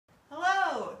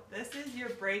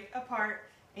easier break apart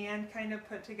and kind of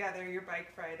put together your Bike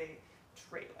Friday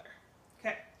trailer.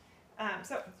 Okay,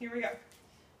 so here we go.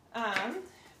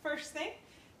 First thing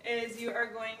is you are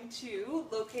going to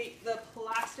locate the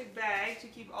plastic bag to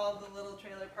keep all of the little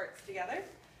trailer parts together.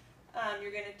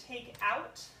 You're going to take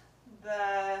out the,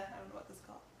 I don't know what this is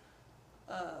called,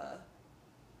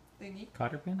 thingy.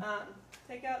 Cotter pin?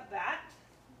 Take out that,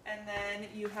 and then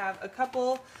you have a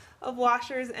couple of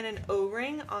washers and an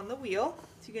O-ring on the wheel.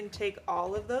 So you can take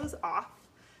all of those off.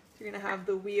 So you're going to have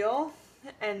the wheel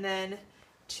and then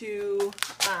two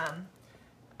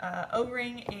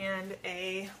O-ring and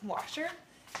a washer.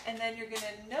 And then you're going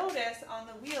to notice on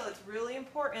the wheel, it's really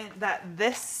important that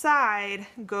this side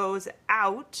goes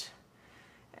out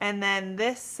and then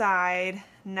this side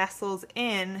nestles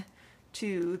in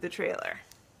to the trailer.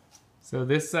 So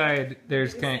this side,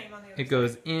 there's kind of, it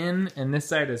goes in, and this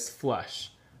side is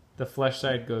flush. The flush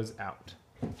side goes out.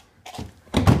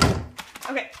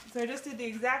 Okay, so I just did the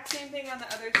exact same thing on the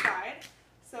other side.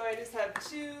 So I just have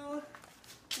two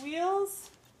wheels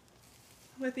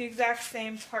with the exact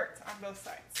same parts on both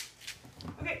sides.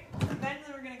 Okay, and then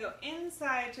we're going to go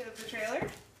inside to the trailer.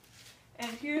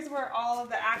 And here's where all of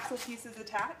the axle pieces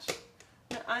attach.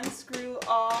 I'm going to unscrew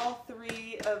all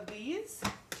three of these.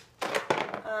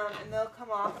 And they'll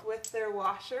come off with their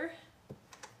washer.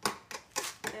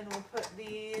 And we'll put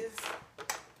these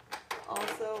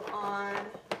also on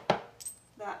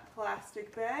that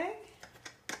plastic bag.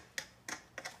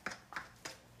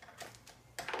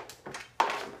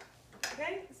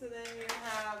 Okay, so then you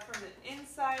have from the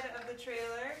inside of the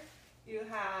trailer, you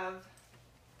have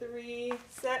 3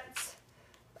 sets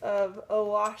of a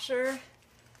washer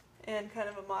and kind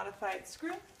of a modified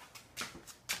screw.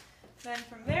 Then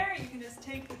from there, you can just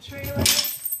take the trailer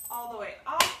all the way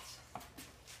off,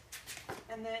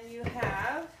 and then you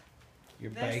have your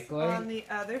this bike light on the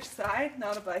other side,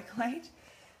 not a bike light.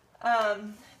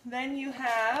 Then you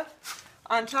have,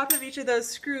 on top of each of those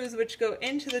screws which go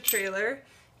into the trailer,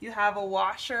 you have a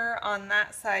washer on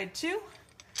that side too.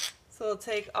 So we'll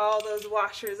take all those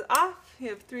washers off. You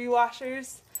have 3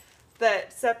 washers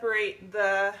that separate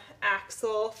the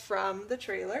axle from the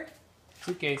trailer.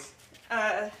 suitcase.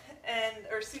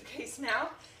 Or suitcase now.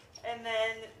 And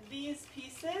then these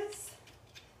pieces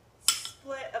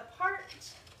split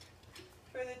apart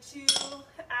for the 2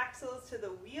 axles to the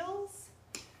wheels.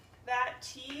 That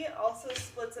T also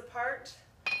splits apart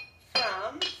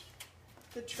from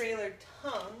the trailer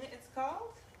tongue, it's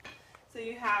called. So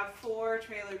you have 4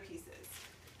 trailer pieces.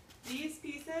 These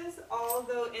pieces all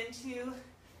go into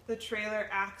the trailer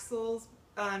axles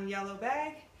yellow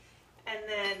bag, and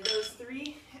then those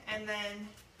 3, and then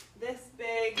this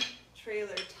big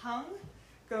trailer tongue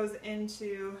goes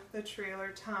into the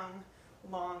trailer tongue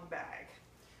long bag.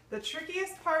 The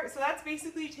trickiest part, so that's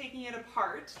basically taking it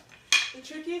apart. The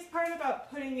trickiest part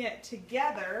about putting it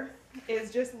together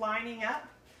is just lining up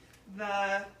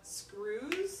the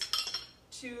screws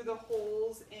to the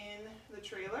holes in the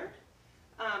trailer.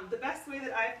 The best way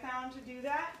that I've found to do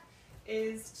that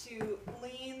is to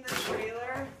lean the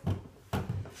trailer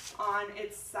on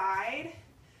its side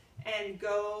and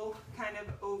go kind of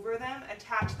over them,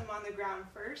 attach them on the ground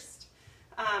first.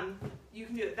 You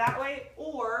can do it that way,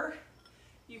 or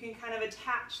you can kind of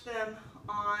attach them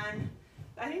on,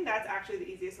 I think that's actually the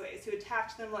easiest way, is to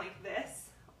attach them like this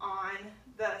on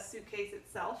the suitcase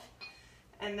itself,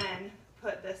 and then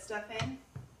put this stuff in.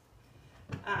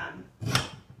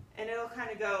 And it'll kind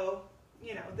of go,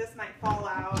 you know, this might fall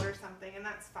out or something, and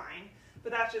that's fine,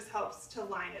 but that just helps to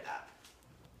line it up.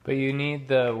 But you need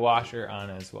the washer on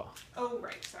as well. Oh,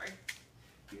 right, sorry.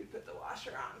 You would put the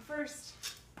washer on first,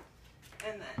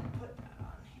 and then put that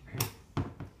on here.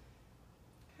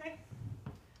 Okay.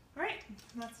 All right,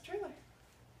 that's the trailer.